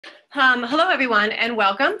Hello, everyone, and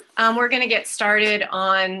welcome. We're going to get started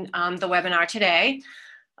on the webinar today.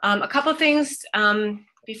 A couple things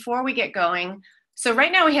before we get going. So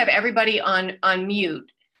right now we have everybody on mute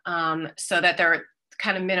so that they're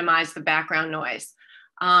kind of minimize the background noise.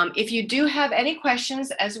 If you do have any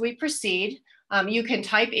questions as we proceed, you can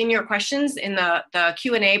type in your questions in the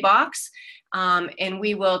Q&A box, and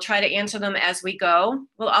we will try to answer them as we go.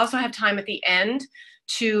 We'll also have time at the end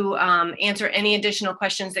to answer any additional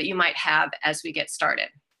questions that you might have as we get started.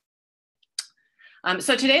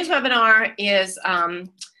 So today's webinar is,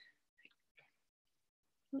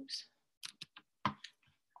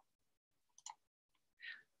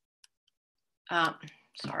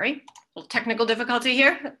 sorry, a little technical difficulty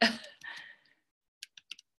here.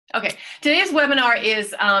 Okay, today's webinar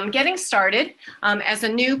is getting started as a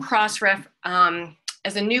new Crossref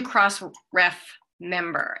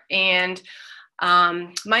member. And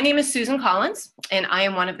my name is Susan Collins, and I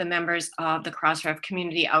am one of the members of the Crossref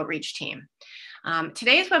Community Outreach Team.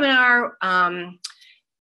 Today's webinar,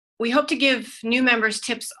 we hope to give new members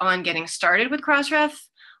tips on getting started with Crossref,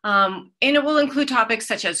 and it will include topics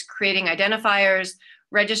such as creating identifiers,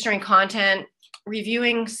 registering content,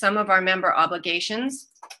 reviewing some of our member obligations,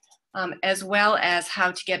 as well as how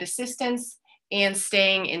to get assistance and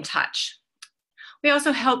staying in touch. We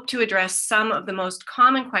also hope to address some of the most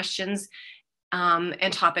common questions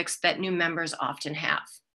and topics that new members often have.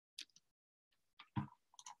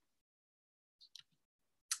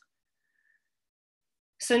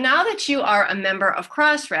 So now that you are a member of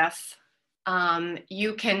Crossref,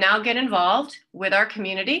 you can now get involved with our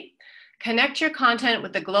community, connect your content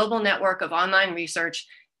with the global network of online research,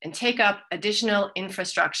 and take up additional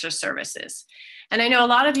infrastructure services. And I know a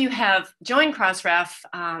lot of you have joined Crossref.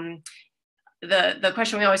 The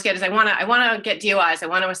question we always get is, I want to get DOIs, I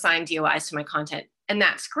want to assign DOIs to my content, and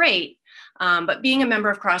that's great, but being a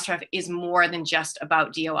member of Crossref is more than just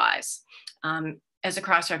about DOIs. As a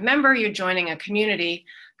Crossref member, you're joining a community,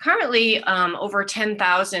 currently over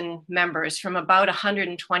 10,000 members from about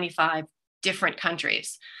 125 different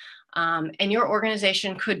countries. And your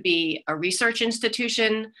organization could be a research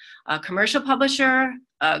institution, a commercial publisher,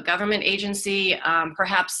 a government agency,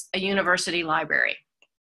 perhaps a university library.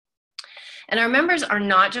 And our members are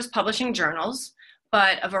not just publishing journals,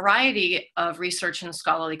 but a variety of research and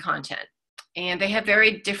scholarly content. And they have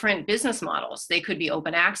very different business models. They could be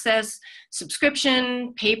open access,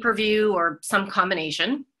 subscription, pay-per-view, or some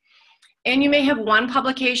combination. And you may have one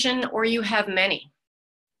publication or you have many.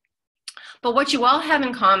 But what you all have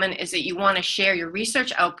in common is that you want to share your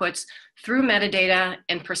research outputs through metadata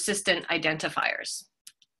and persistent identifiers.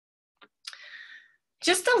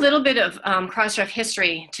 Just a little bit of Crossref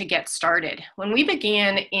history to get started. When we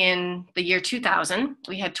began in the year 2000,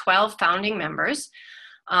 we had 12 founding members,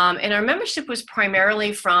 and our membership was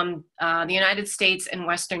primarily from the United States and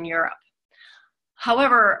Western Europe.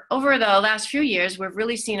 However, over the last few years, we've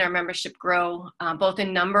really seen our membership grow both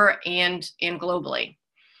in number and globally.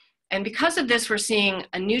 And because of this, we're seeing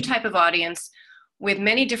a new type of audience with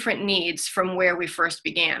many different needs from where we first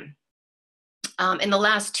began. In the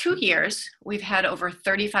last 2 years, we've had over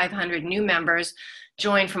 3,500 new members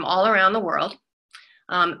join from all around the world.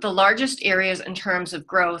 The largest areas in terms of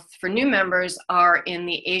growth for new members are in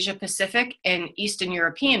the Asia Pacific and Eastern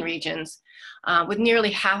European regions, with nearly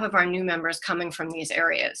half of our new members coming from these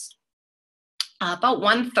areas. About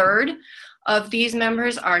 1/3 of these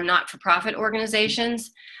members are not-for-profit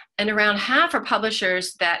organizations, and around half are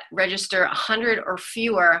publishers that register 100 or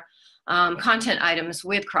fewer content items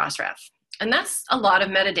with Crossref. And that's a lot of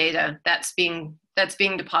metadata that's being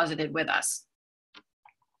deposited with us.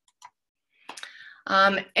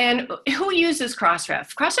 And who uses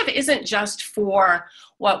Crossref? Crossref isn't just for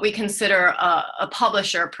what we consider a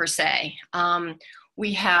publisher per se.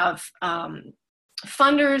 We have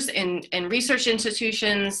funders in research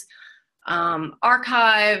institutions,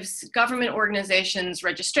 archives, government organizations,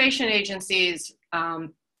 registration agencies,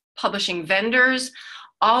 publishing vendors.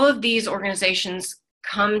 All of these organizations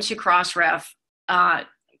come to Crossref,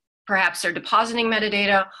 perhaps they're depositing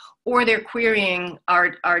metadata or they're querying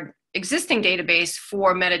our existing database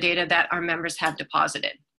for metadata that our members have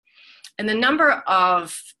deposited. And the number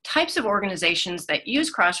of types of organizations that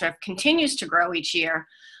use Crossref continues to grow each year,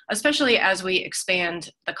 especially as we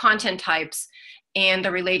expand the content types and the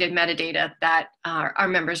related metadata that our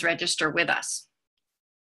members register with us.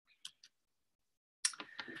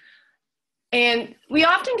 And we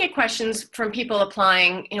often get questions from people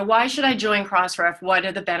applying, why should I join Crossref? What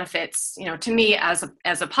are the benefits, to me as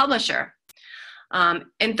a publisher?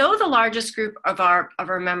 And though the largest group of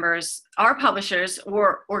our members are publishers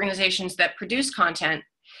or organizations that produce content,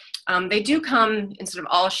 They do come in sort of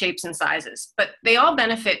all shapes and sizes, but they all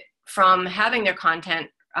benefit from having their content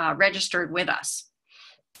registered with us.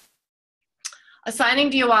 Assigning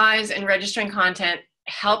DOIs and registering content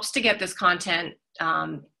helps to get this content,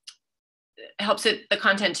 the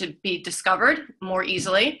content to be discovered more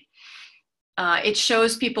easily. It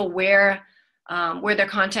shows people where their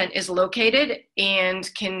content is located, and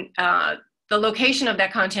the location of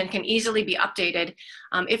that content can easily be updated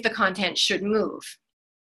if the content should move.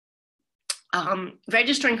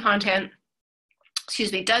 Registering content,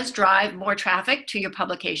 does drive more traffic to your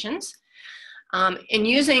publications. And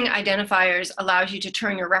using identifiers allows you to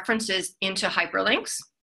turn your references into hyperlinks.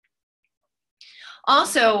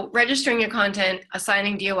 Also, registering your content,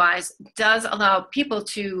 assigning DOIs, does allow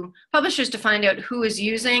publishers to find out who is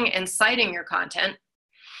using and citing your content.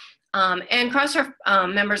 And Crossref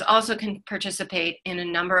members also can participate in a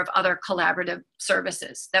number of other collaborative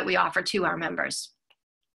services that we offer to our members.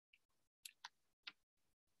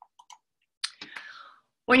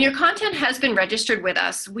 When your content has been registered with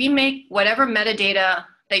us, we make whatever metadata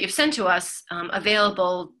that you've sent to us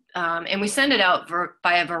available, and we send it out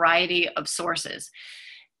by a variety of sources.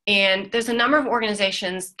 And there's a number of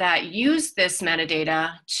organizations that use this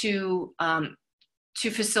metadata to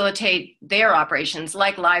facilitate their operations,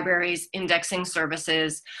 like libraries, indexing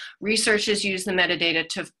services. Researchers use the metadata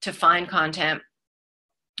to find content.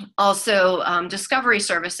 Also, discovery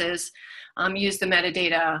services use the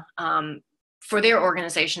metadata for their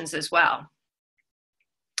organizations as well.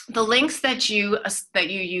 The links that you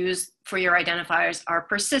use for your identifiers are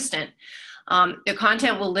persistent. The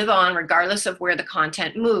content will live on regardless of where the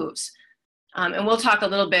content moves. And we'll talk a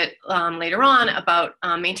little bit later on about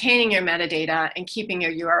maintaining your metadata and keeping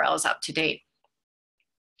your URLs up to date.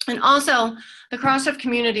 And also, the Crossref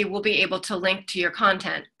community will be able to link to your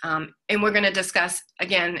content. And we're going to discuss,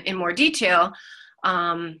 again, in more detail,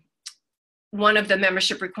 one of the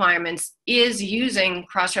membership requirements is using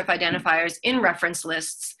Crossref identifiers in reference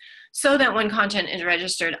lists so that when content is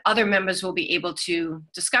registered, other members will be able to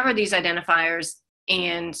discover these identifiers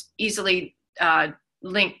and easily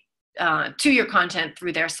link to your content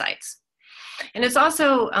through their sites. And it's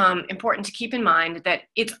also important to keep in mind that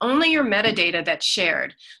it's only your metadata that's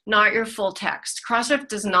shared, not your full text. Crossref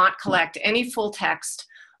does not collect any full text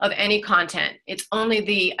of any content. It's only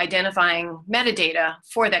the identifying metadata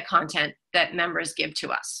for that content that members give to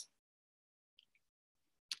us.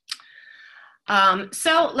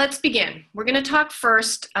 So let's begin. We're going to talk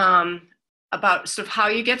first about sort of how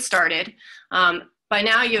you get started. By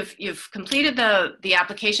now you've completed the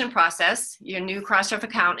application process. Your new Crossref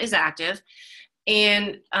account is active.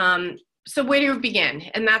 And so where do you begin?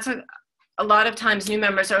 And that's a lot of times new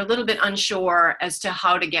members are a little bit unsure as to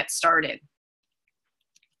how to get started.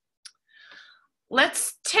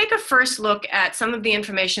 Let's take a first look at some of the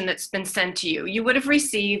information that's been sent to you. You would have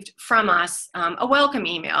received from us a welcome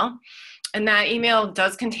email, and that email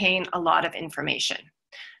does contain a lot of information.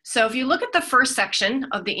 So if you look at the first section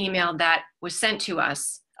of the email that was sent to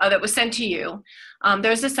us, that was sent to you,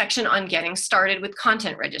 there's a section on getting started with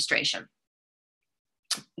content registration.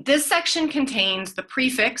 This section contains the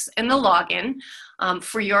prefix and the login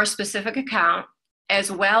for your specific account,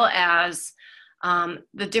 as well as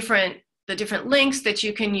the different links that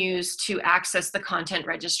you can use to access the content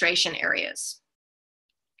registration areas.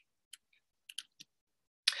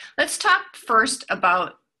 Let's talk first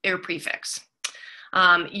about your prefix.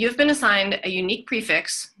 You've been assigned a unique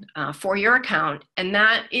prefix for your account, and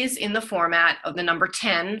that is in the format of the number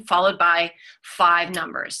 10 followed by 5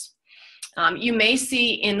 numbers. You may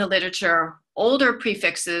see in the literature older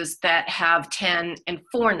prefixes that have 10 and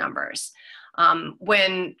 4 numbers.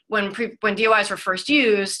 When DOIs were first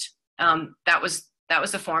used, that was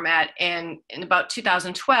the format, and in about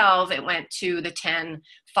 2012 it went to the 10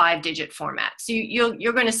 5-digit format. So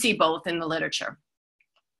you're going to see both in the literature.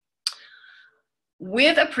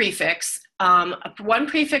 With a prefix, one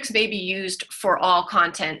prefix may be used for all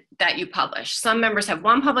content that you publish. Some members have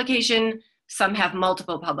one publication, some have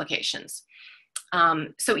multiple publications.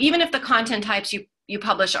 So even if the content types you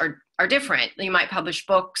publish are different, you might publish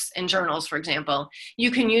books and journals, for example, you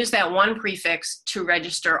can use that one prefix to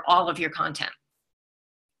register all of your content.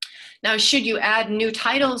 Now, should you add new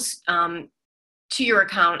titles to your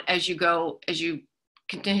account as you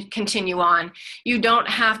continue on, you don't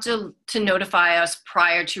have to notify us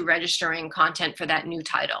prior to registering content for that new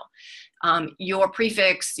title. Your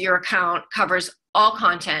prefix, your account covers all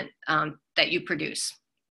content that you produce.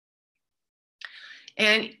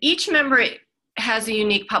 And each member has a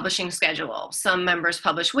unique publishing schedule. Some members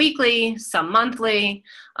publish weekly, some monthly,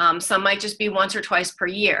 some might just be once or twice per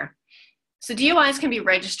year. So DOIs can be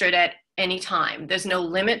registered at anytime. There's no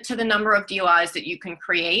limit to the number of DOIs that you can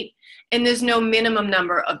create, and there's no minimum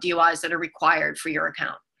number of DOIs that are required for your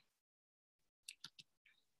account.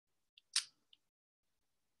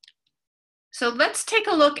 So let's take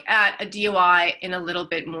a look at a DOI in a little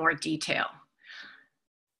bit more detail.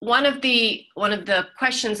 One of the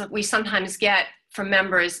questions that we sometimes get from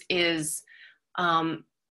members is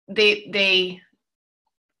they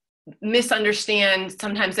misunderstand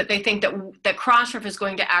sometimes that they think that Crossref is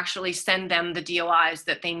going to actually send them the DOIs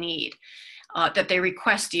that they need, that they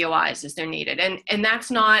request DOIs as they're needed, and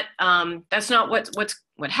that's not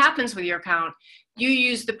what happens with your account. You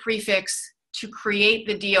use the prefix to create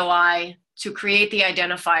the DOI, to create the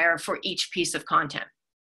identifier for each piece of content.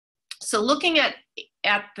 So looking at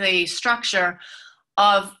the structure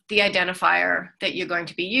of the identifier that you're going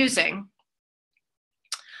to be using,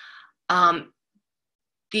 a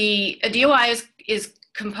DOI is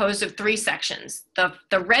composed of 3 sections.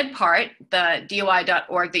 The red part, the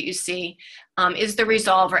DOI.org that you see, is the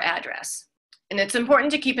resolver address. And it's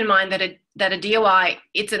important to keep in mind that a DOI,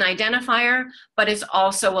 it's an identifier, but it's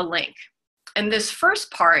also a link. And this first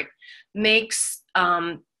part makes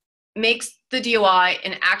the DOI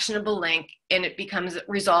an actionable link, and it becomes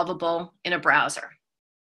resolvable in a browser.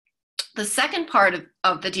 The second part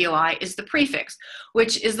of the DOI is the prefix,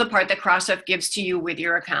 which is the part that Crossref gives to you with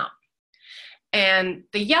your account. And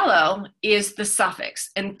the yellow is the suffix,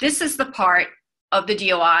 and this is the part of the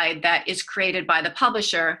DOI that is created by the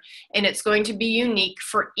publisher, and it's going to be unique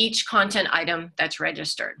for each content item that's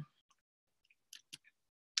registered.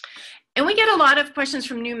 And we get a lot of questions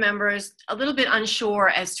from new members, a little bit unsure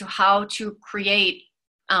as to how to create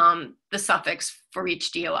the suffix for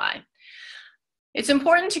each DOI. It's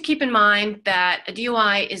important to keep in mind that a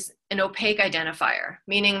DOI is an opaque identifier,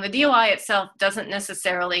 meaning the DOI itself doesn't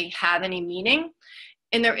necessarily have any meaning,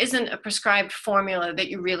 and there isn't a prescribed formula that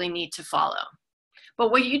you really need to follow.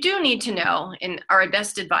 But what you do need to know, and our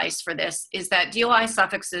best advice for this, is that DOI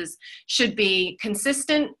suffixes should be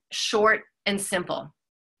consistent, short, and simple.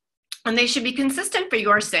 And they should be consistent for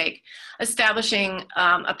your sake, establishing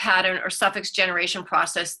a pattern or suffix generation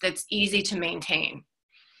process that's easy to maintain.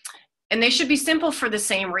 And they should be simple for the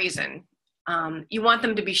same reason. You want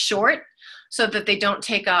them to be short so that they don't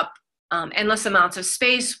take up endless amounts of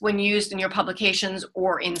space when used in your publications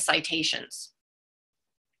or in citations.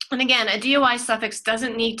 And again, a DOI suffix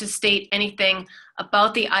doesn't need to state anything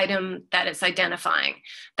about the item that it's identifying.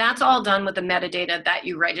 That's all done with the metadata that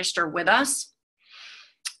you register with us.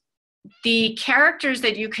 The characters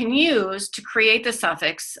that you can use to create the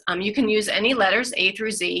suffix, you can use any letters A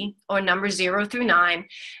through Z or numbers 0 through 9,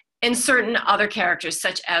 and certain other characters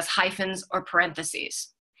such as hyphens or parentheses.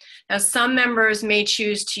 Now, some members may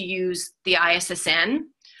choose to use the ISSN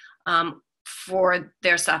for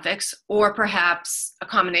their suffix, or perhaps a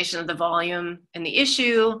combination of the volume and the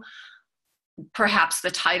issue, perhaps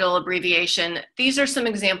the title abbreviation. These are some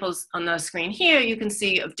examples on the screen here. You can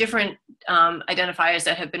see of different identifiers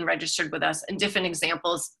that have been registered with us and different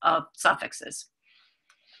examples of suffixes.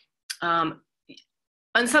 On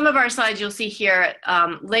some of our slides, you'll see here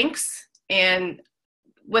links, and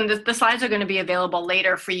when the slides are going to be available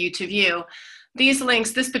later for you to view, these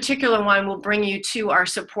links, this particular one will bring you to our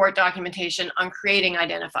support documentation on creating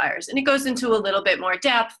identifiers. And it goes into a little bit more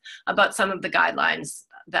depth about some of the guidelines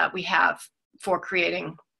that we have for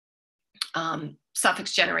creating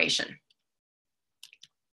suffix generation.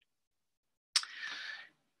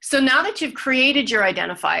 So now that you've created your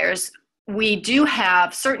identifiers, we do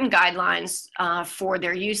have certain guidelines for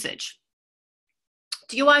their usage.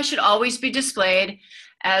 DOI should always be displayed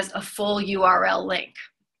as a full URL link.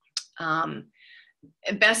 An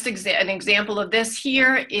example of this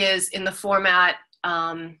here is in the format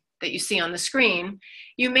that you see on the screen.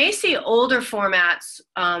 You may see older formats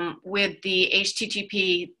with the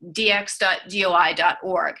HTTP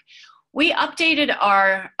dx.doi.org. We updated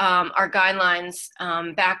our guidelines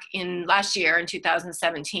back in last year in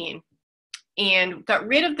 2017 and got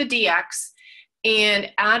rid of the DX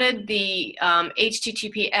and added the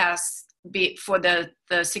HTTPS for the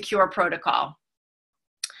secure protocol.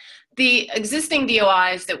 The existing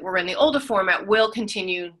DOIs that were in the older format will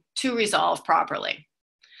continue to resolve properly.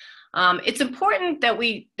 It's important that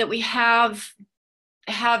we have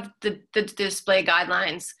the display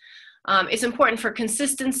guidelines. It's important for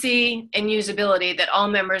consistency and usability that all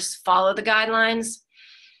members follow the guidelines.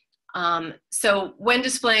 So when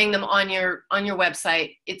displaying them on your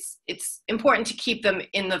website, it's important to keep them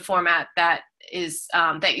in the format that is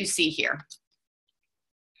that you see here.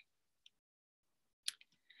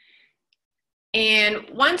 And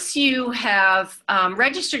once you have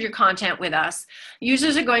registered your content with us,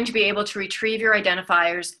 users are going to be able to retrieve your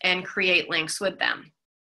identifiers and create links with them.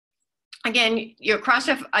 Again, your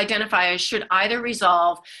Crossref identifiers should either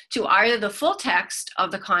resolve to either the full text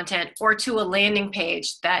of the content or to a landing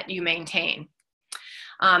page that you maintain.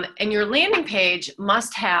 And your landing page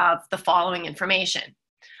must have the following information.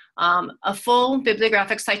 A full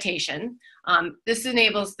bibliographic citation. This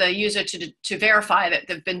enables the user to verify that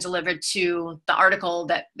they've been delivered to the article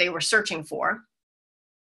that they were searching for.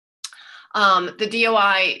 The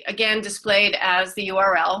DOI, again, displayed as the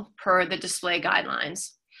URL per the display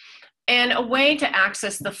guidelines. And a way to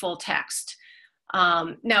access the full text.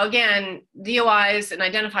 Now, again, DOIs and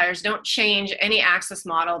identifiers don't change any access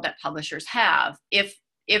model that publishers have. If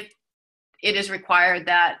it is required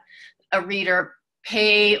that a reader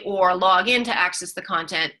pay or log in to access the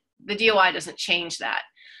content, the DOI doesn't change that.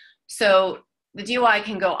 So the DOI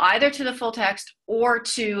can go either to the full text or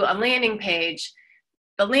to a landing page.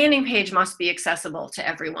 The landing page must be accessible to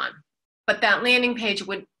everyone. But that landing page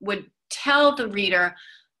would tell the reader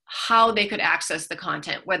how they could access the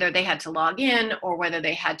content, whether they had to log in or whether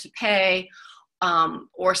they had to pay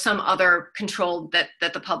or some other control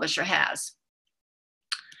that the publisher has.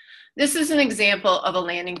 This is an example of a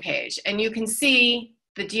landing page, and you can see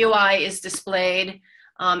the DOI is displayed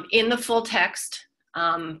in the full text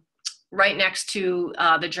right next to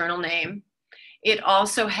the journal name. It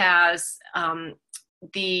also has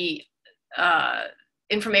the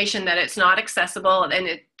information that it's not accessible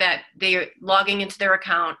and that they're logging into their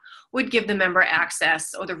account would give the member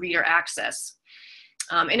access or the reader access.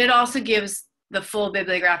 And it also gives the full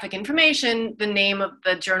bibliographic information, the name of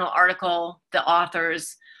the journal article, the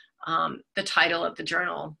authors, the title of the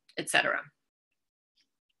journal, etc.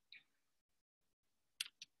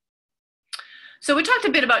 So we talked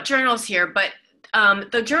a bit about journals here, but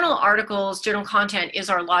the journal articles, journal content is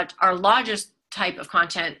our largest type of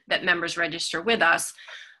content that members register with us.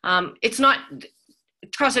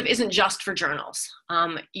 Crossref isn't just for journals.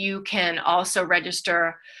 You can also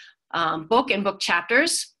register book and book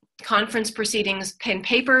chapters, conference proceedings, pen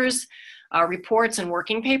papers, reports and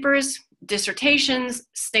working papers, dissertations,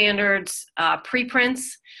 standards,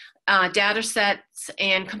 preprints, data sets,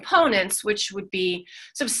 and components, which would be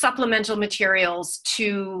sort of supplemental materials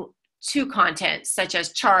to content, such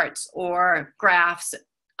as charts or graphs,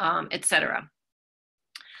 etc.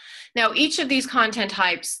 Now, each of these content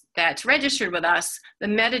types that's registered with us, the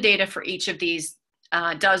metadata for each of these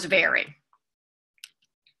does vary.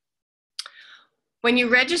 When you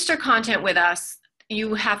register content with us,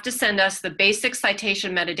 you have to send us the basic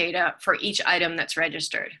citation metadata for each item that's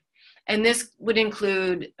registered. And this would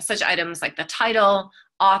include such items like the title,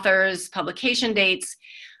 authors, publication dates,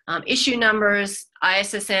 issue numbers,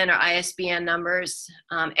 ISSN or ISBN numbers,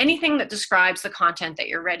 anything that describes the content that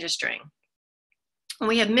you're registering. And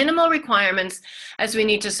we have minimal requirements as we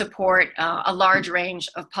need to support a large range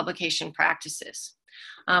of publication practices.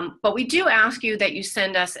 But we do ask you that you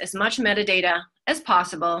send us as much metadata as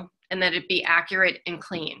possible and that it be accurate and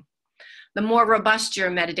clean. The more robust your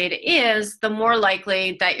metadata is, the more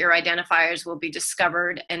likely that your identifiers will be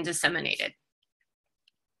discovered and disseminated.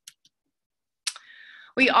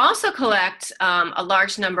 We also collect a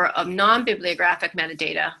large number of non-bibliographic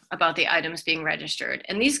metadata about the items being registered,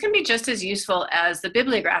 and these can be just as useful as the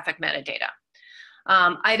bibliographic metadata.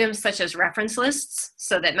 Items such as reference lists,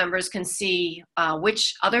 so that members can see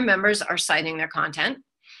which other members are citing their content.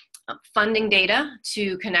 Funding data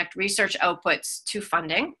to connect research outputs to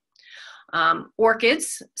funding.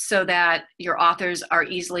 ORCIDs, so that your authors are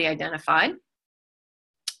easily identified.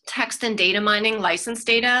 Text and data mining license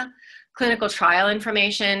data, clinical trial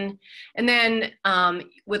information, and then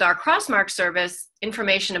with our Crossmark service,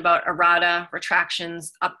 information about errata,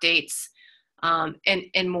 retractions, updates,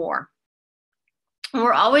 and more. And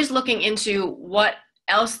we're always looking into what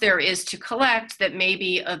else there is to collect that may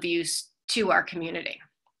be of use to our community.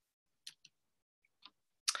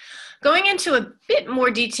 Going into a bit more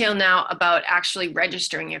detail now about actually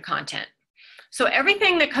registering your content. So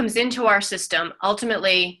everything that comes into our system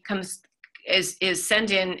ultimately is sent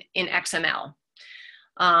in XML.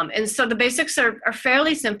 And so the basics are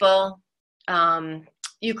fairly simple.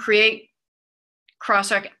 You create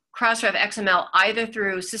Crossref XML either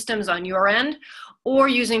through systems on your end or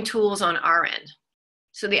using tools on our end.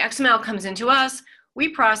 So the XML comes into us, we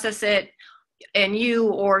process it, and you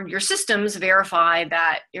or your systems verify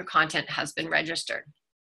that your content has been registered.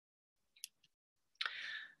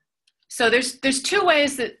 So there's two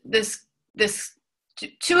ways that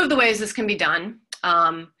two of the ways this can be done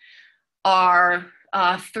are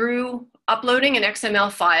through uploading an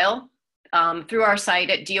XML file through our site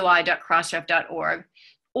at doi.crossref.org,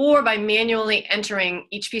 or by manually entering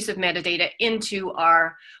each piece of metadata into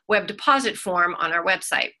our web deposit form on our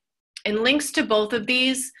website. And links to both of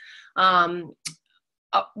these did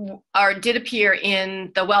appear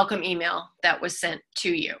in the welcome email that was sent to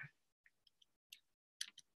you.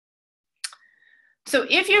 So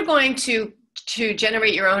if you're going to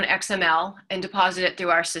generate your own XML and deposit it through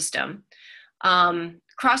our system,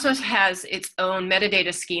 Crossref has its own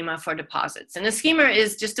metadata schema for deposits. And the schema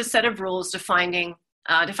is just a set of rules defining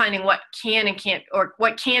what can and can't, or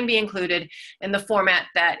what can be included in the format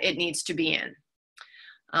that it needs to be in.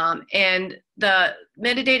 And the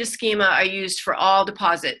metadata schema are used for all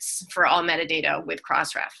deposits, for all metadata with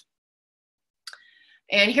Crossref.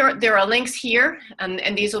 And here, there are links here,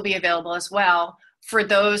 and these will be available as well for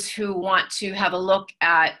those who want to have a look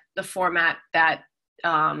at the format that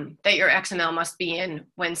your XML must be in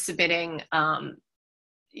when submitting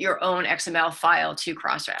your own XML file to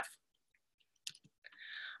Crossref.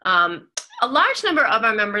 A large number of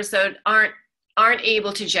our members, though, aren't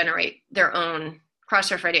able to generate their own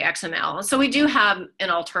Crossref-ready XML, so we do have an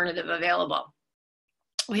alternative available.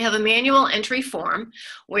 We have a manual entry form,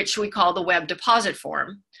 which we call the web deposit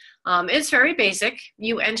form. It's very basic.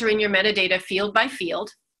 You enter in your metadata field by field,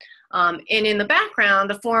 and in the background,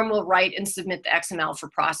 the form will write and submit the XML for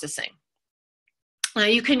processing.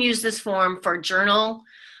 You can use this form for journal,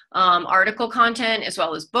 article content, as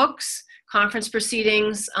well as books, conference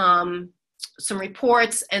proceedings, some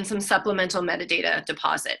reports, and some supplemental metadata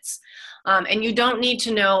deposits. And you don't need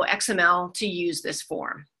to know XML to use this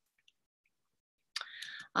form.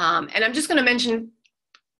 And I'm just going to mention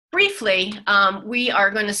briefly, we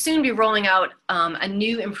are going to soon be rolling out a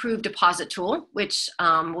new improved deposit tool, which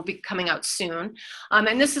will be coming out soon.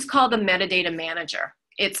 And this is called the Metadata Manager.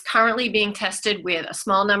 It's currently being tested with a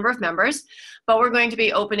small number of members, but we're going to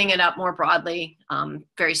be opening it up more broadly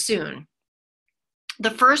very soon.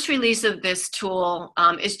 The first release of this tool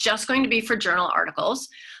is just going to be for journal articles,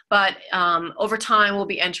 but over time we'll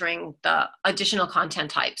be entering the additional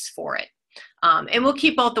content types for it. And we'll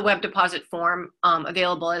keep both the web deposit form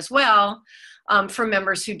available as well for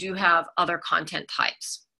members who do have other content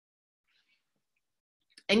types.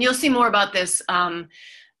 And you'll see more about this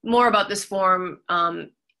form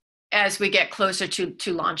as we get closer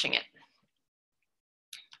to launching it.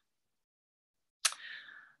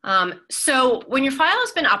 So when your file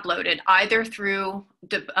has been uploaded, either through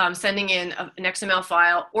sending in an XML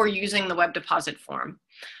file or using the web deposit form,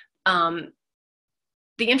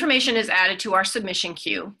 the information is added to our submission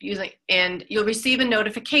queue, and you'll receive a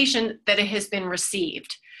notification that it has been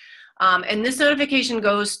received. And this notification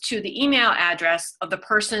goes to the email address of the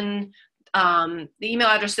person, the email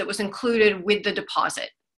address that was included with the deposit.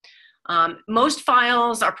 Most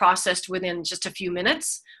files are processed within just a few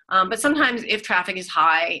minutes, but sometimes if traffic is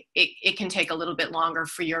high, it can take a little bit longer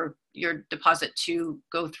for your deposit to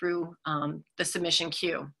go through the submission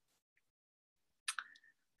queue.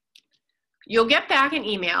 You'll get back an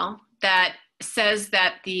email that says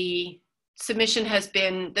that the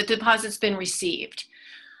deposit's been received.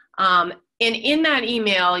 And in that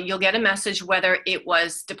email, you'll get a message whether it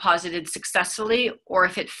was deposited successfully or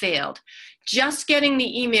if it failed. Just getting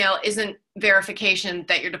the email isn't verification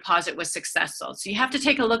that your deposit was successful. So you have to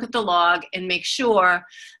take a look at the log and make sure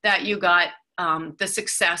that you got the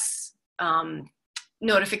success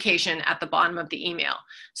notification at the bottom of the email.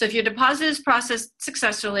 So if your deposit is processed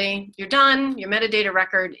successfully, you're done, your metadata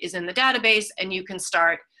record is in the database, and you can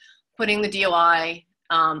start putting the DOI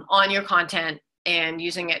on your content and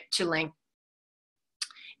using it to link.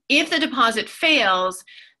 If the deposit fails,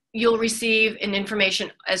 you'll receive an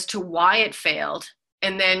information as to why it failed,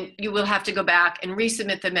 and then you will have to go back and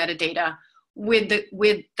resubmit the metadata with the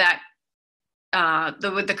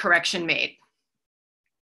correction made.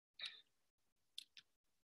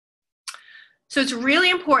 So it's really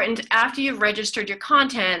important after you've registered your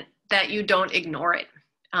content that you don't ignore it.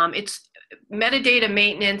 Metadata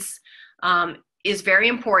maintenance is very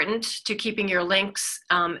important to keeping your links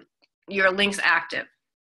active.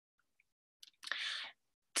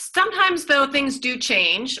 Sometimes, though, things do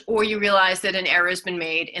change, or you realize that an error has been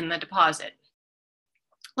made in the deposit.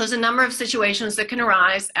 There's a number of situations that can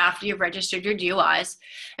arise after you've registered your DOIs,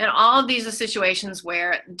 and all of these are situations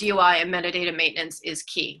where DOI and metadata maintenance is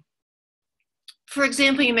key. For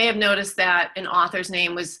example, you may have noticed that an author's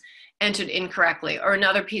name was entered incorrectly, or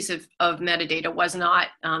another piece of metadata was not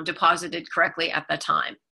deposited correctly at the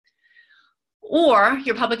time. Or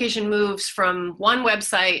your publication moves from one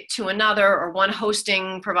website to another, or one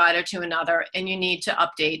hosting provider to another, and you need to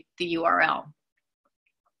update the URL.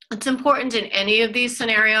 It's important in any of these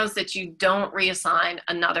scenarios that you don't reassign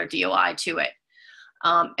another DOI to it,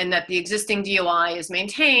 and that the existing DOI is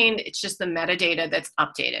maintained. It's just the metadata that's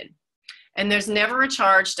updated. And there's never a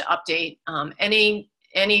charge to update any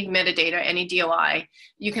metadata, any DOI.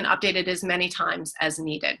 You can update it as many times as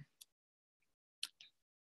needed.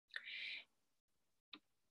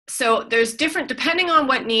 So there's different, depending on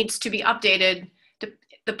what needs to be updated,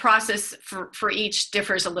 the process for each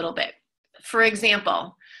differs a little bit. For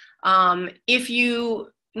example, if you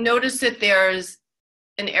notice that there's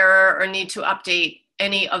an error or need to update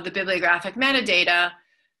any of the bibliographic metadata,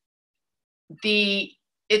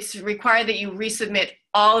 it's required that you resubmit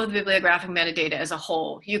all of the bibliographic metadata as a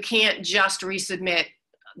whole. You can't just resubmit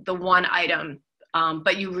the one item,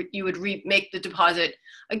 but you would make the deposit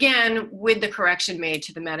again with the correction made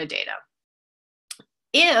to the metadata.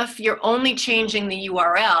 If you're only changing the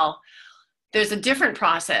URL, there's a different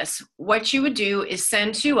process. What you would do is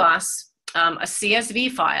send to us a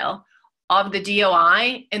CSV file of the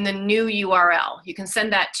DOI and the new URL. You can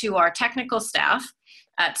send that to our technical staff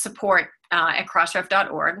at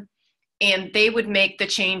support@crossref.org, and they would make the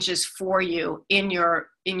changes for you in your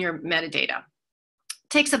metadata. It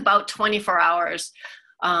takes about 24 hours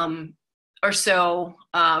or so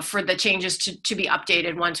for the changes to be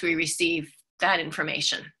updated once we receive that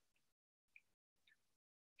information.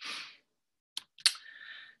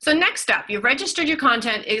 So next up, you've registered your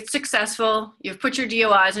content, it's successful, you've put your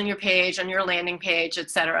DOIs on your page, on your landing page,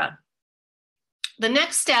 etc. The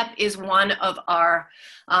next step is one of our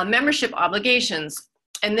membership obligations,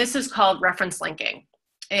 and this is called reference linking.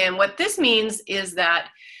 And what this means is that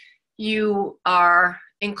you are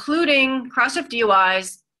including Crossref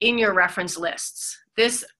DOIs in your reference lists.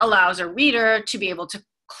 This allows a reader to be able to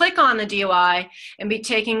click on the DOI and be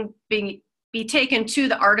taken to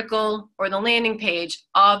the article or the landing page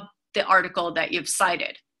of the article that you've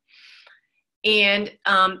cited. And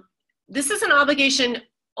this is an obligation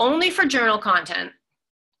only for journal content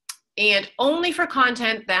and only for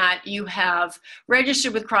content that you have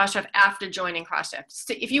registered with Crossref after joining Crossref.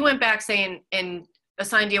 So if you went back, say, and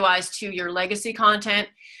assigned DOIs to your legacy content,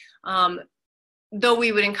 though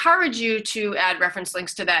we would encourage you to add reference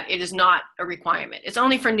links to that, it is not a requirement. It's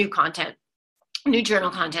only for new content, new journal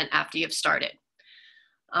content after you've started.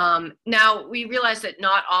 Now, we realize that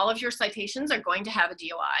not all of your citations are going to have a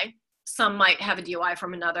DOI. Some might have a DOI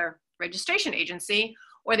from another registration agency,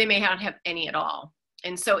 or they may not have any at all.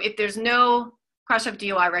 And so if there's no Crossref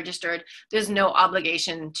DOI registered, there's no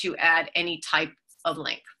obligation to add any type of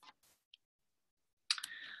link.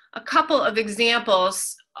 A couple of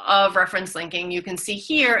examples of reference linking you can see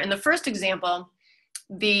here. In the first example,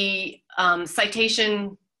 the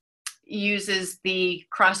citation uses the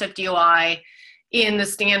Crossref DOI in the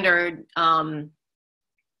standard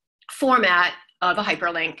format of a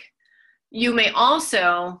hyperlink. You may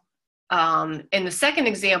also, in the second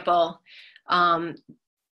example, the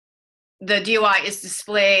DOI is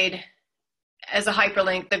displayed as a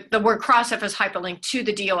hyperlink. The word Crossref is hyperlinked to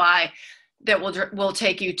the DOI that will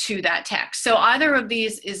take you to that text. So either of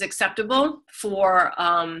these is acceptable for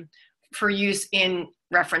use in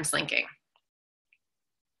reference linking.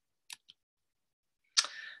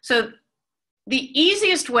 So the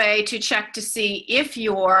easiest way to check to see if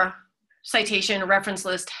your citation reference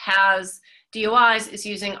list has DOIs is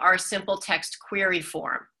using our simple text query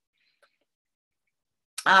form.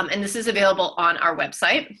 And this is available on our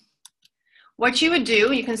website. What you would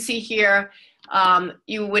do, you can see here,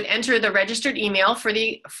 you would enter the registered email for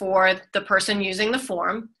the person using the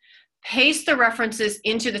form, paste the references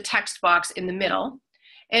into the text box in the middle,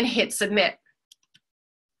 and hit submit.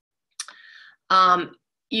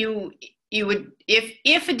 You would,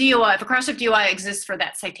 if a DOI, if a Crossref DOI exists for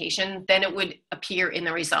that citation, then it would appear in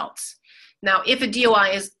the results. Now, if a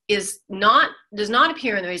DOI does not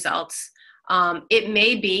appear in the results, it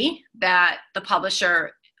may be that the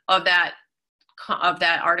publisher of that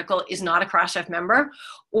article is not a Crossref member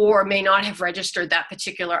or may not have registered that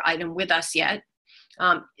particular item with us yet.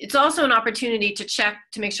 It's also an opportunity to check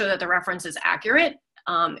to make sure that the reference is accurate.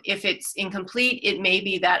 If it's incomplete, it may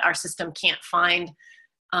be that our system can't find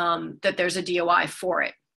that there's a DOI for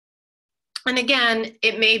it. And again,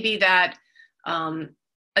 it may be that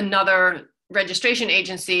another registration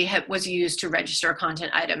agency was used to register a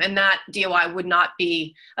content item, and that DOI would not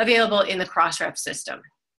be available in the Crossref system.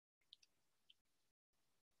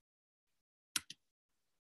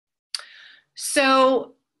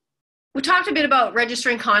 So we talked a bit about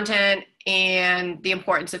registering content and the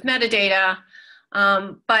importance of metadata,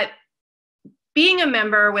 but being a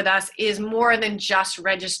member with us is more than just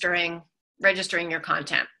registering your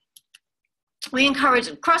content.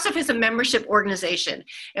 Crossref is a membership organization,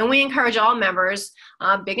 and we encourage all members,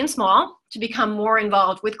 big and small, to become more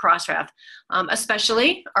involved with Crossref,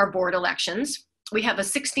 especially our board elections. We have a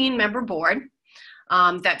 16-member board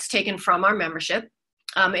that's taken from our membership,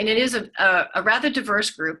 and it is a rather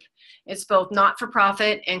diverse group. It's both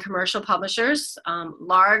not-for-profit and commercial publishers,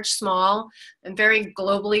 large, small, and very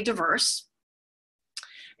globally diverse.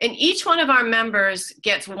 And each one of our members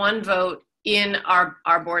gets one vote in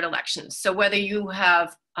our board elections. So whether you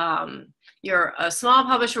have, you're a small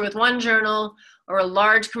publisher with one journal or a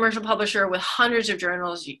large commercial publisher with hundreds of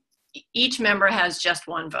journals, each member has just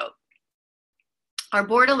one vote. Our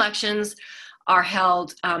board elections are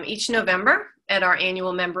held each November at our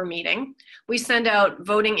annual member meeting. We send out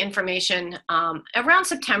voting information around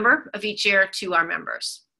September of each year to our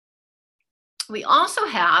members. We also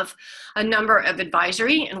have a number of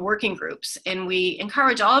advisory and working groups, and we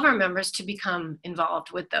encourage all of our members to become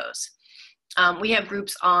involved with those. We have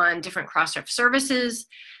groups on different Crossref services,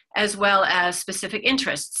 as well as specific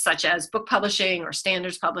interests, such as book publishing or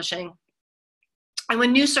standards publishing. And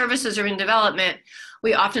when new services are in development,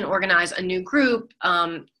 we often organize a new group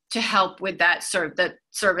to help with that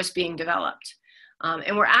service being developed.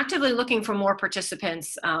 And we're actively looking for more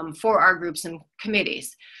participants for our groups and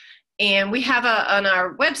committees. And we have on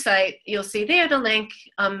our website, you'll see there the link.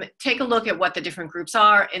 Take a look at what the different groups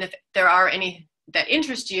are, and if there are any that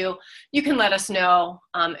interest you, you can let us know,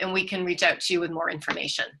 and we can reach out to you with more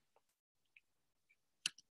information.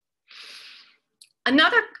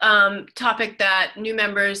 Another topic that new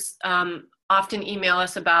members often email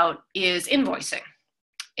us about is invoicing.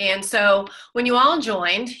 And so when you all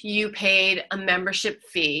joined, you paid a membership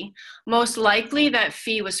fee. Most likely that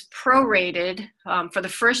fee was prorated for the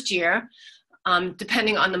first year,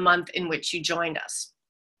 depending on the month in which you joined us.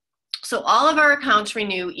 So all of our accounts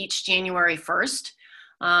renew each January 1st.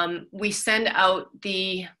 We send out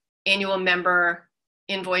the annual member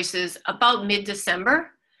invoices about mid-December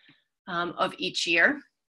of each year.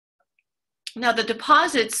 Now the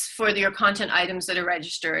deposits for your content items that are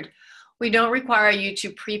registered, we don't require you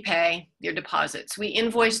to prepay your deposits. We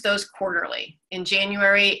invoice those quarterly in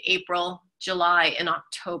January, April, July, and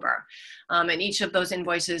October. And each of those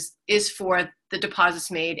invoices is for the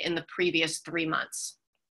deposits made in the previous 3 months.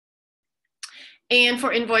 And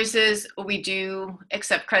for invoices, we do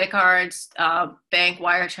accept credit cards, bank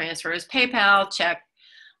wire transfers, PayPal, check.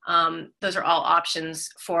 Those are all options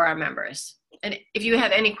for our members. And if you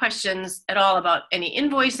have any questions at all about any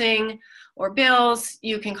invoicing or bills,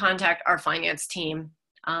 you can contact our finance team,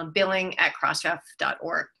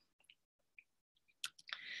 billing@crossref.org.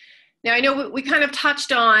 Now, I know we kind of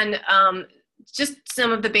touched on just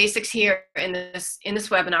some of the basics here in this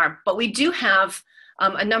webinar, but we do have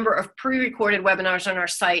a number of pre-recorded webinars on our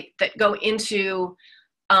site that go into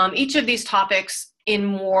each of these topics in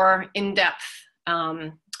more in-depth,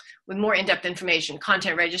 with more in-depth information: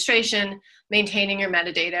 content registration, maintaining your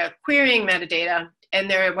metadata, querying metadata, and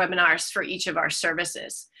there are webinars for each of our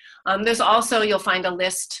services. There's also, you'll find a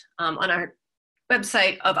list on our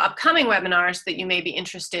website of upcoming webinars that you may be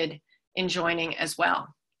interested in joining as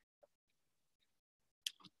well.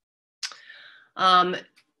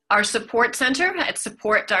 Our support center at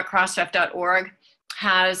support.crossref.org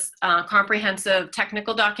has comprehensive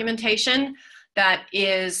technical documentation that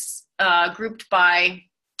is grouped by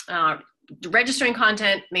registering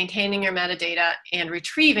content, maintaining your metadata, and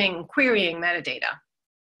retrieving and querying metadata.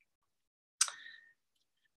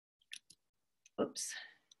 Oops.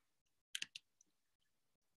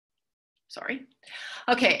 Sorry.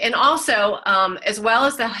 Okay, and also, as well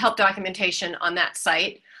as the help documentation on that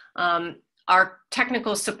site, our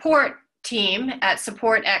technical support team at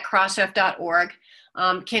support@crossref.org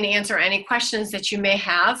can answer any questions that you may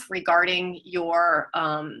have regarding your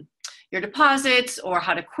deposits or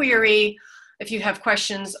how to query. If you have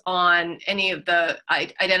questions on any of the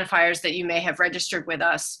identifiers that you may have registered with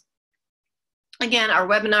us. Again, our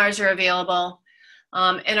webinars are available.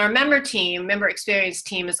 And our member experience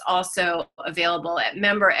team is also available at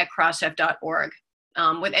member@crossref.org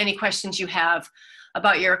with any questions you have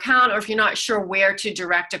about your account, or if you're not sure where to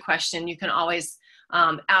direct a question, you can always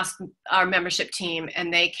ask our membership team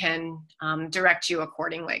and they can direct you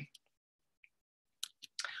accordingly.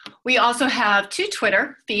 We also have 2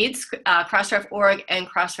 Twitter feeds, Crossref.org and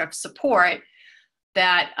Crossref Support,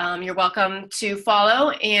 that you're welcome to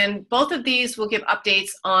follow. And both of these will give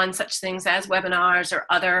updates on such things as webinars or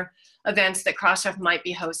other events that Crossref might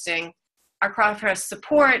be hosting. Our Crossref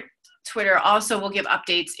Support Twitter also will give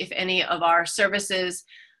updates if any of our services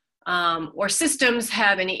or systems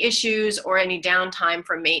have any issues or any downtime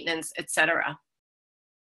for maintenance, etc.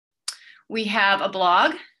 We have a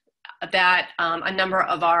blog that a number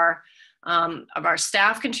of our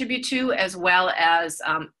staff contribute to, as well as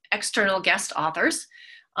external guest authors,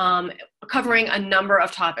 covering a number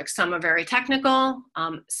of topics. Some are very technical,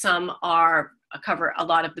 some cover a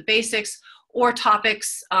lot of the basics, or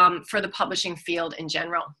topics for the publishing field in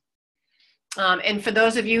general. And for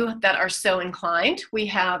those of you that are so inclined, we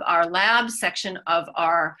have our labs section of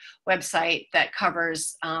our website that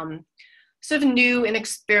covers sort of new and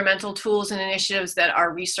experimental tools and initiatives that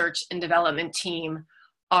our research and development team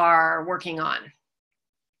are working on.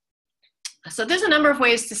 So there's a number of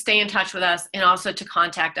ways to stay in touch with us and also to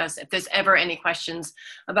contact us if there's ever any questions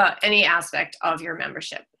about any aspect of your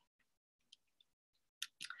membership.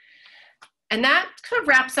 And that kind of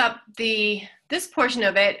wraps up this portion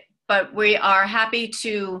of it, but we are happy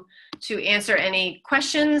to answer any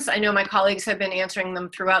questions. I know my colleagues have been answering them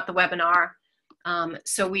throughout the webinar.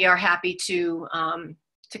 So we are happy to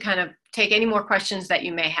kind of take any more questions that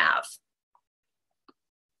you may have.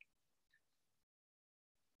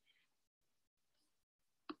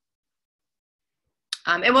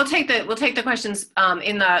 And we'll take the questions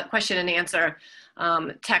in the question and answer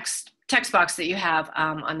text box that you have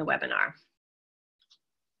on the webinar.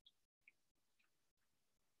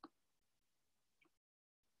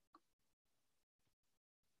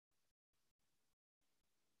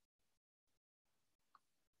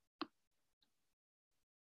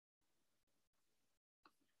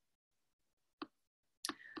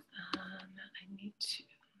 I need to.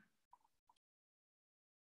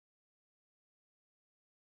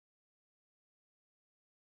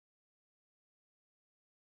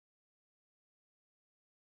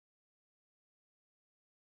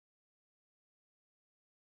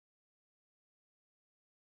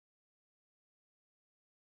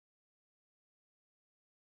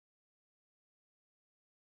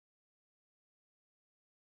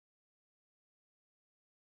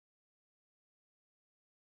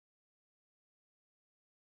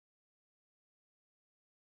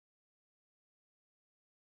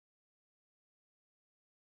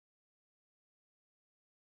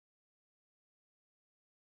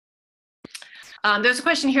 There's a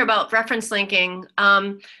question here about reference linking.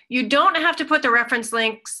 You don't have to put the reference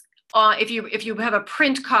links if you have a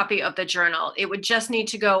print copy of the journal. It would just need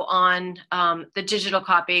to go on the digital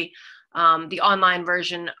copy, the online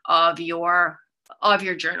version of your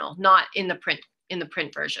journal, not in the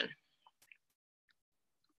print version.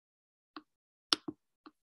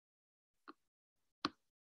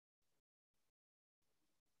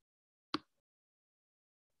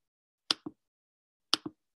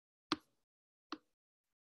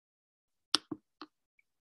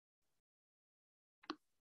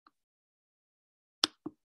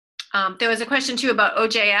 There was a question too about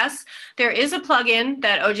OJS. There is a plugin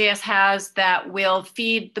that OJS has that will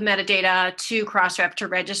feed the metadata to Crossref to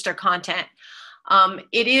register content.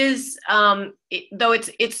 It is, though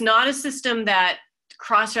it's not a system that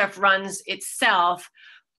Crossref runs itself,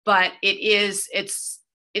 but PKP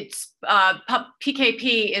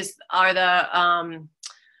are the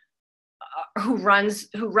who runs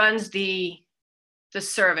the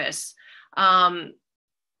service.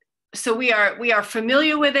 So we are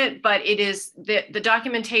familiar with it, but it is the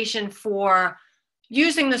documentation for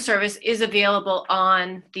using the service is available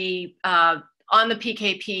on the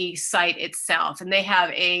PKP site itself, and they have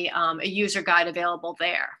a user guide available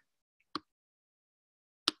there.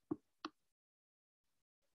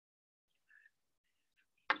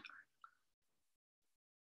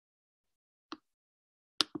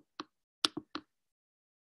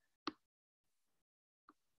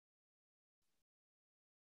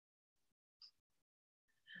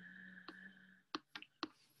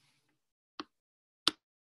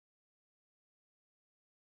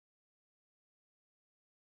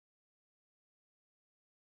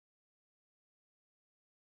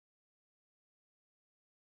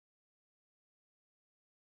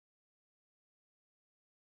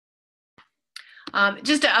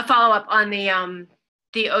 Just a follow-up on the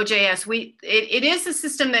OJS. It is a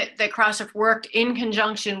system that Crossref worked in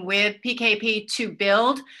conjunction with PKP to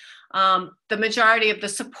build. The majority of the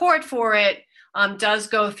support for it does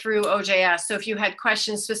go through OJS. So if you had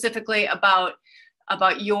questions specifically about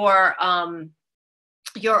your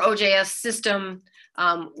OJS system,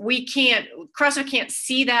 Crossref can't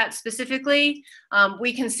see that specifically.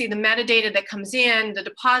 We can see the metadata that comes in, the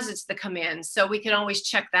deposits that come in, so we can always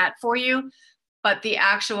check that for you. But the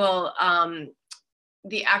actual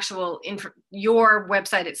your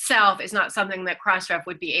website itself is not something that Crossref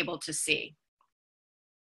would be able to see.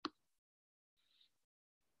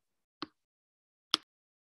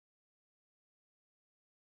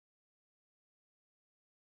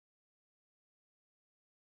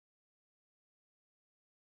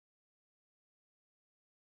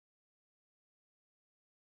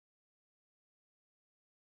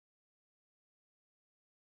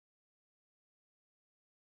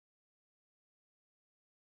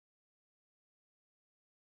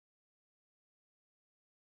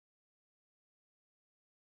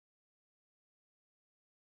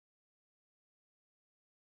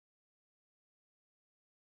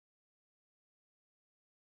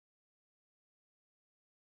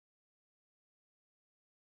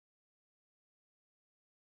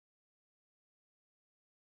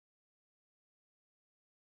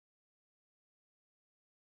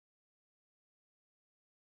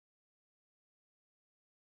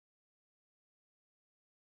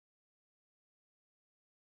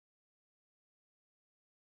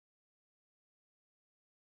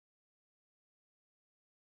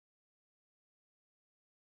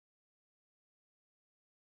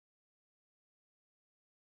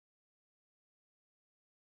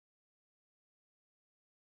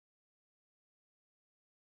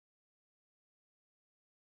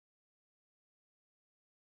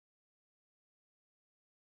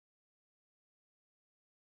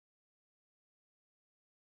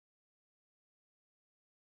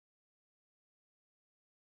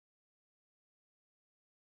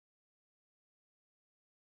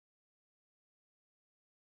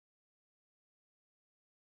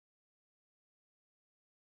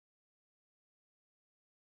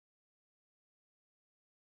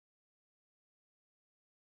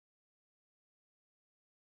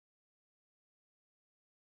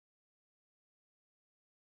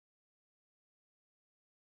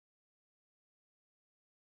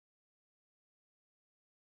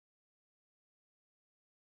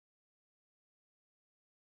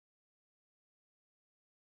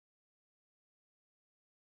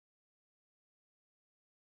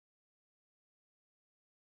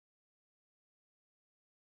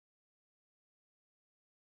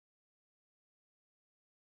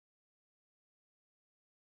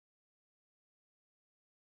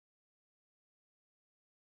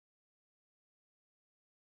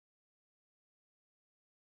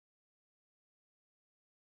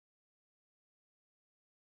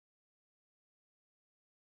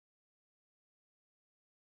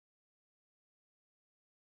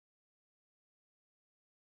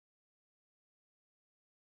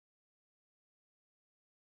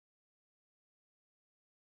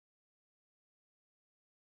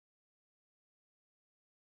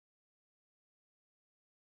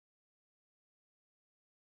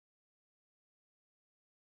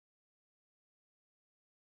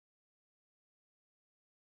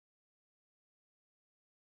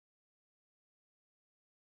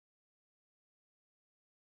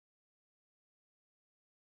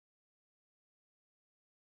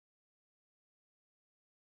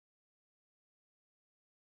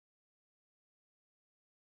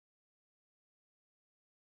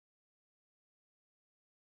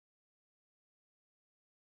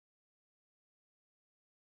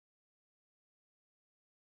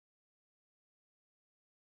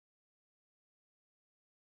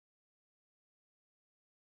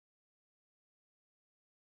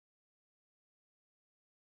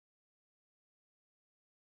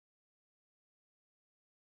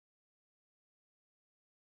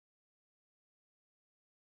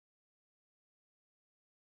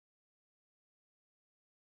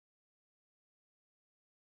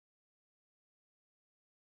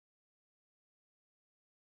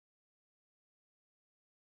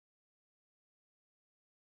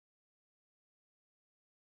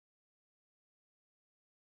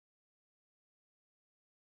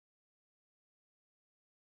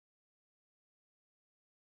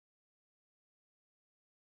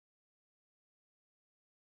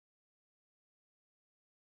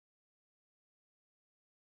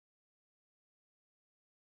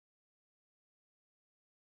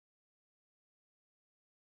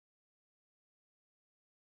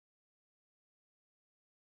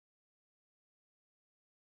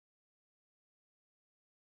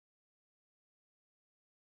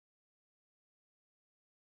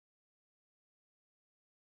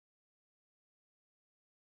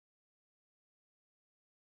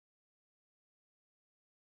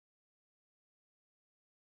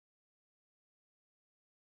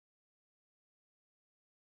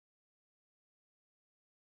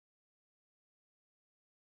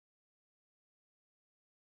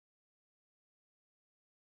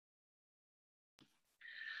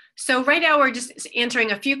 So right now we're just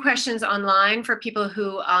answering a few questions online for people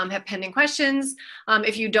who have pending questions.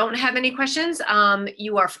 If you don't have any questions,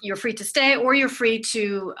 you're free to stay or you're free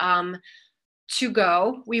to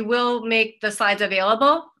go. We will make the slides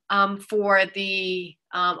available for the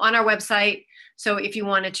on our website. So if you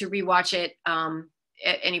wanted to rewatch it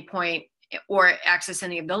at any point or access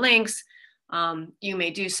any of the links, you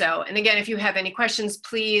may do so. And again, if you have any questions,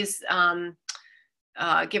 please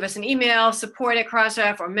give us an email,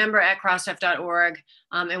 support@Crossref or member@crossref.org,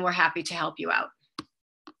 and we're happy to help you out.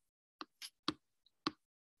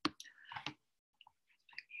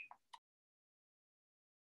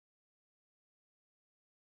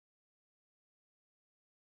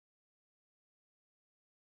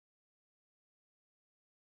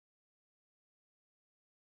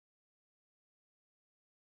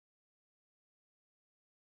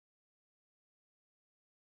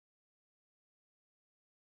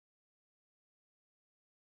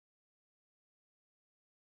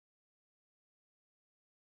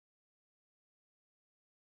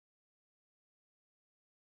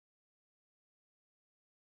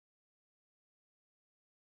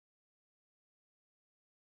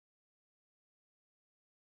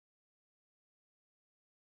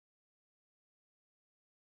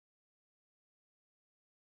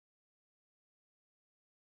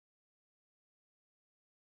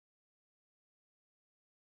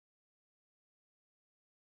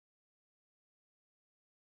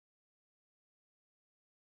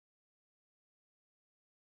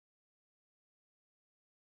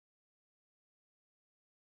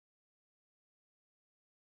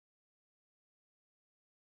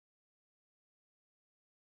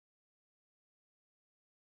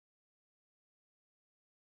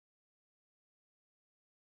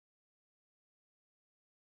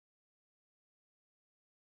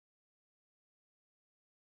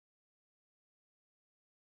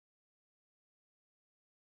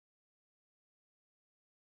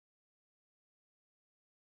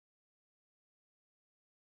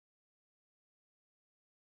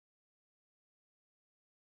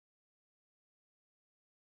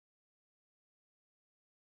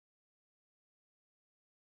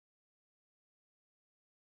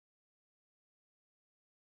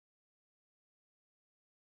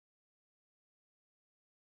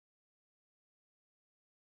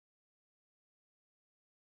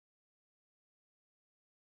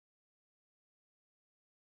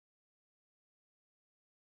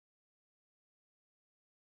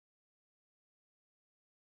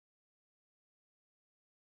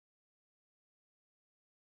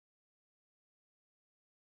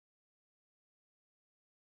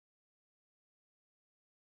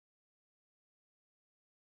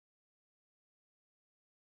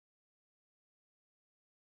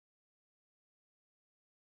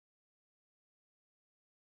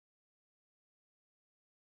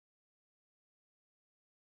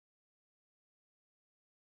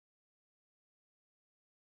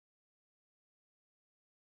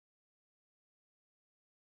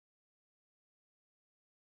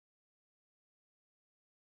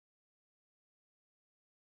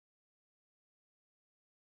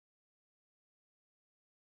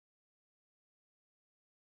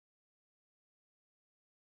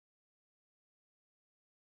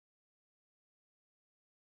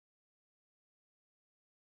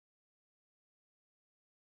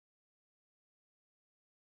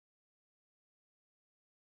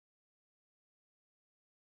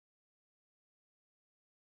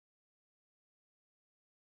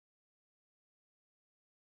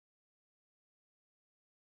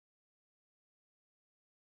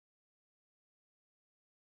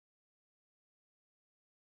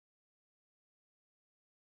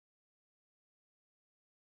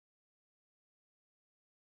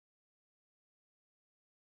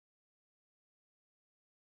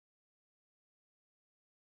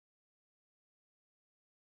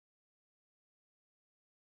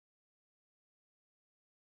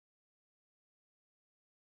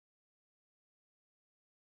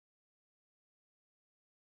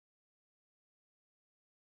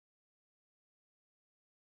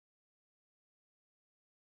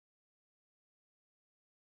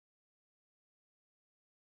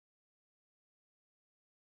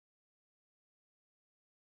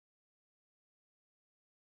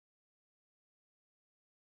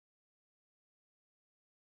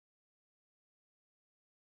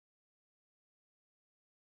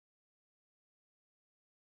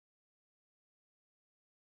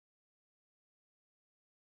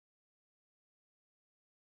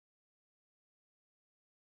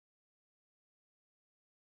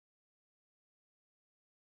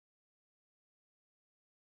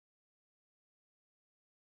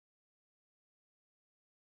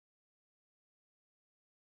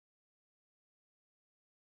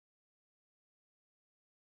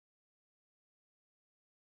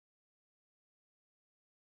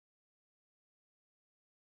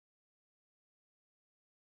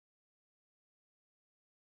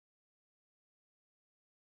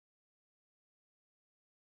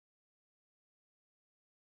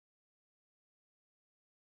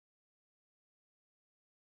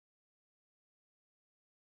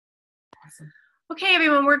 Awesome. Okay,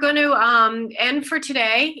 everyone, we're going to end for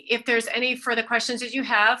today. If there's any further questions that you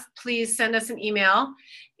have, please send us an email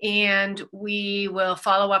and we will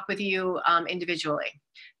follow up with you individually.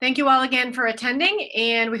 Thank you all again for attending,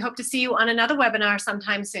 and we hope to see you on another webinar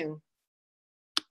sometime soon.